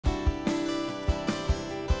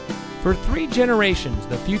For 3 generations,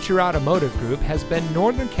 the Future Automotive Group has been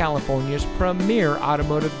Northern California's premier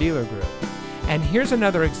automotive dealer group. And here's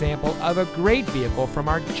another example of a great vehicle from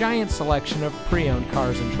our giant selection of pre-owned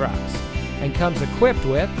cars and trucks. And comes equipped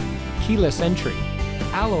with keyless entry,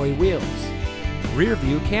 alloy wheels, rear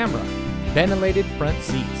view camera, ventilated front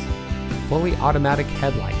seats, fully automatic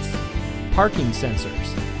headlights, parking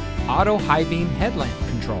sensors, auto high beam headlamp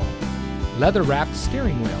control, leather wrapped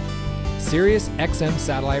steering wheel, Sirius XM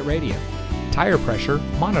satellite radio, tire pressure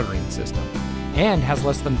monitoring system, and has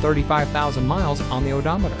less than 35,000 miles on the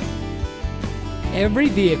odometer. Every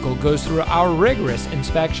vehicle goes through our rigorous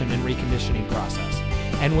inspection and reconditioning process.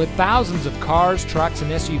 And with thousands of cars, trucks,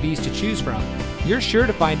 and SUVs to choose from, you're sure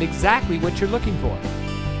to find exactly what you're looking for.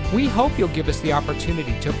 We hope you'll give us the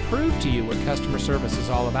opportunity to prove to you what customer service is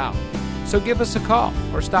all about. So give us a call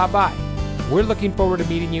or stop by. We're looking forward to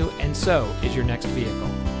meeting you, and so is your next vehicle.